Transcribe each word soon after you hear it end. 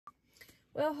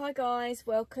Well, hi guys,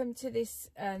 welcome to this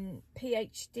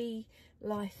PhD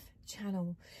life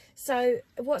channel. So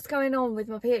what's going on with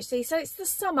my PhD? So it's the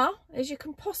summer, as you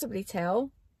can possibly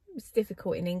tell. It's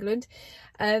difficult in England,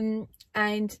 and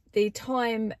the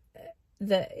time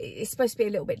that it's supposed to be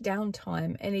a little bit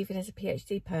downtime, and even as a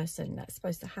PhD person that's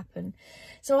supposed to happen.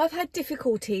 So I've had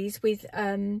difficulties with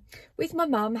my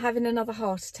mum having another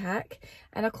heart attack,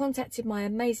 and I contacted my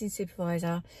amazing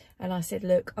supervisor and I said,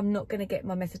 look, I'm not going to get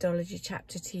my methodology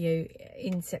chapter to you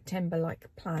in September like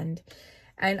planned,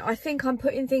 and I think I'm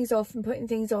putting things off and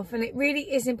and it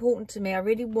really is important to me. I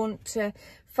really want to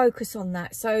focus on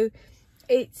that. So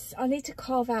I need to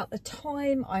carve out the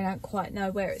time. I don't quite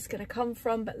know where it's going to come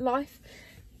from, but life,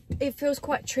 it feels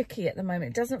quite tricky at the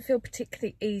moment. It doesn't feel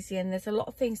particularly easy, and there's a lot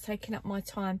of things taking up my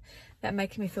time that are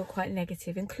making me feel quite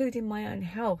negative, including my own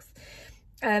health.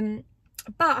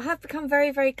 But I have become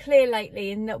very, very clear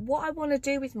lately in that what I want to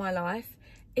do with my life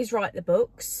is write the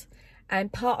books,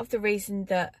 and part of the reason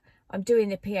that I'm doing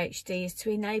the PhD is to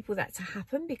enable that to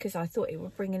happen, because I thought it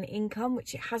would bring an income,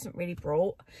 which it hasn't really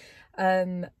brought.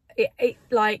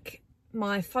 Like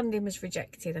my funding was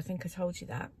rejected. I think I told you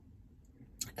that.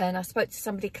 And I spoke to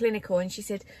somebody clinical, and she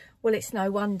said, well, it's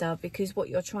no wonder, because what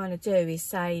you're trying to do is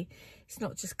say it's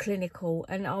not just clinical.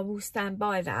 And I will stand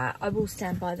by that. I will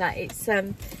stand by that.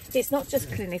 It's not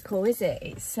just clinical, is it?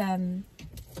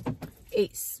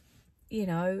 It's you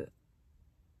know,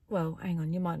 well, hang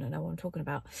on, you might not know what I'm talking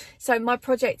about. So my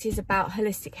project is about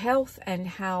holistic health and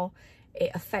how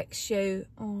it affects you.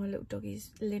 Oh, my little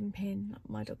doggy's limping.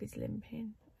 My dog is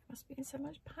limping. Must be in so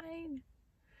much pain.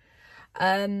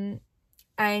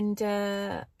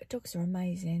 Dogs are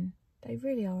amazing. They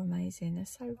really are amazing. They're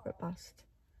so robust,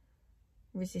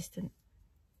 resistant.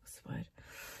 What's the word?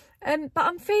 But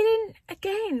I'm feeling,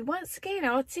 once again,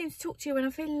 I seem to talk to you when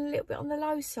I'm feeling a little bit on the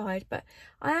low side, but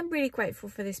I am really grateful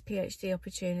for this PhD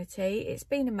opportunity. It's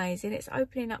been amazing. It's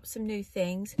opening up some new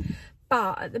things.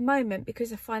 But at the moment,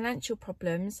 because of financial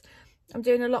problems, I'm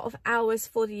doing a lot of hours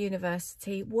for the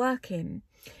university working.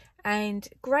 And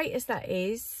great as that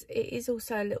is, it is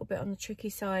also a little bit on the tricky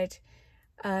side,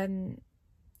 trying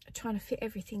to fit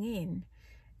everything in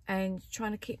and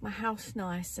trying to keep my house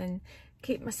nice and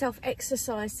keep myself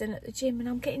exercised and at the gym. And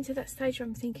I'm getting to that stage where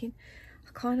I'm thinking, I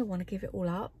kind of want to give it all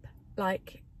up,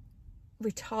 like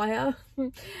retire,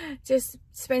 just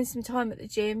spend some time at the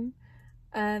gym.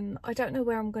 I don't know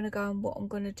where I'm going to go and what I'm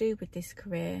going to do with this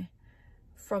career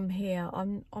from here.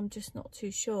 I'm just not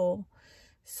too sure.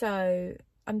 So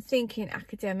I'm thinking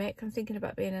academic. I'm thinking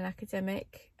about being an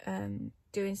academic,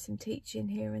 doing some teaching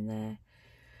here and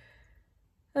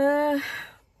there.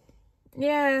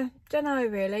 Yeah, don't know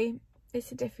really.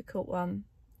 It's a difficult one.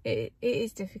 It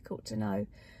is difficult to know,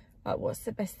 like, what's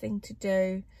the best thing to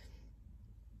do.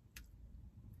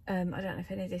 I don't know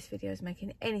if any of this video is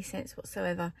making any sense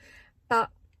whatsoever. But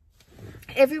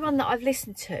everyone that I've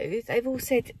listened to, they've all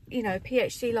said, you know,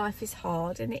 PhD life is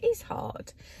hard, and it is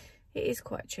hard. It is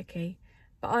quite tricky.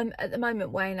 But I'm at the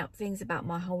moment weighing up things about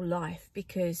my whole life,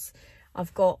 because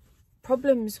I've got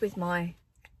problems with my,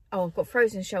 I've got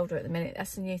frozen shoulder at the minute.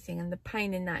 That's a new thing, and the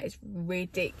pain in that is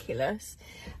ridiculous.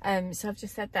 So I've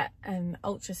just had that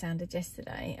ultrasounded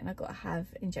yesterday, and I've got to have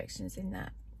injections in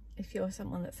that. If you're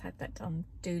someone that's had that done,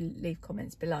 do leave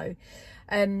comments below.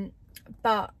 And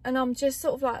I'm just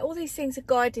sort of like, all these things are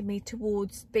guiding me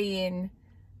towards being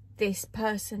this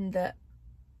person that,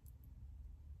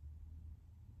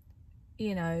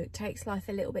 you know, takes life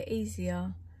a little bit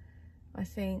easier, I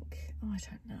think. Oh,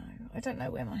 I don't know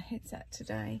where my head's at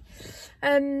today.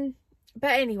 But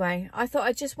anyway, I thought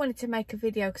I just wanted to make a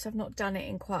video because I've not done it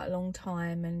in quite a long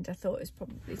time, and I thought it was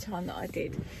probably time that I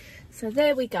did. So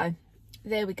there we go.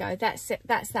 There we go. That's it.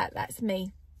 That's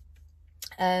me.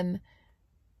 I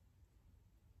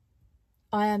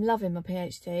am loving my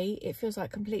PhD. It feels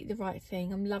like completely the right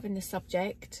thing. I'm loving the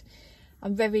subject.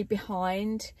 I'm very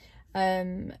behind,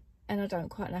 and I don't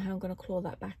quite know how I'm going to claw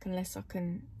that back unless I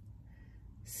can.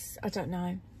 I don't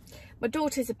know. My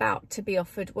daughter's about to be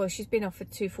offered, well, she's been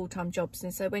offered 2 full-time jobs,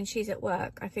 and so when she's at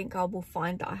work, I think I will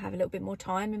find that I have a little bit more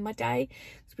time in my day,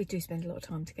 because we do spend a lot of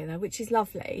time together, which is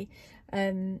lovely.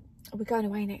 We're going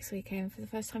away next weekend for the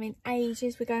first time in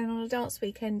ages. We're going on a dance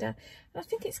weekend, and I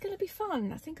think it's going to be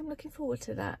fun. I think I'm looking forward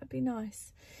to that. It'd be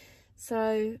nice.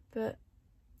 So, but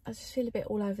I just feel a bit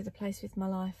all over the place with my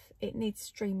life. It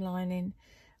needs streamlining,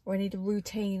 or I need a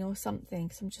routine or something,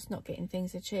 because I'm just not getting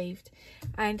things achieved.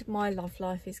 And my love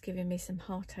life is giving me some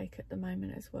heartache at the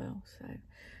moment as well, so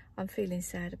I'm feeling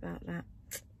sad about that.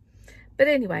 But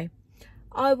anyway,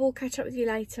 I will catch up with you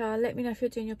later. Let me know if you're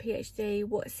doing your PhD,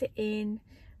 what's it in,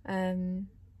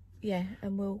 yeah,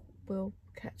 and we'll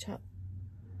catch up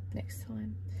next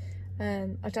time.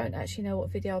 I don't actually know what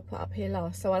video I put up here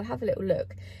last, so I'll have a little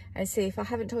look and see. If I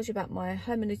haven't told you about my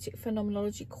hermeneutic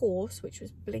phenomenology course, which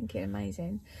was blinking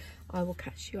amazing, I will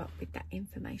catch you up with that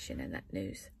information and that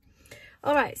news.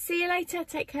 All right, see you later.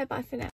 Take care. Bye for now.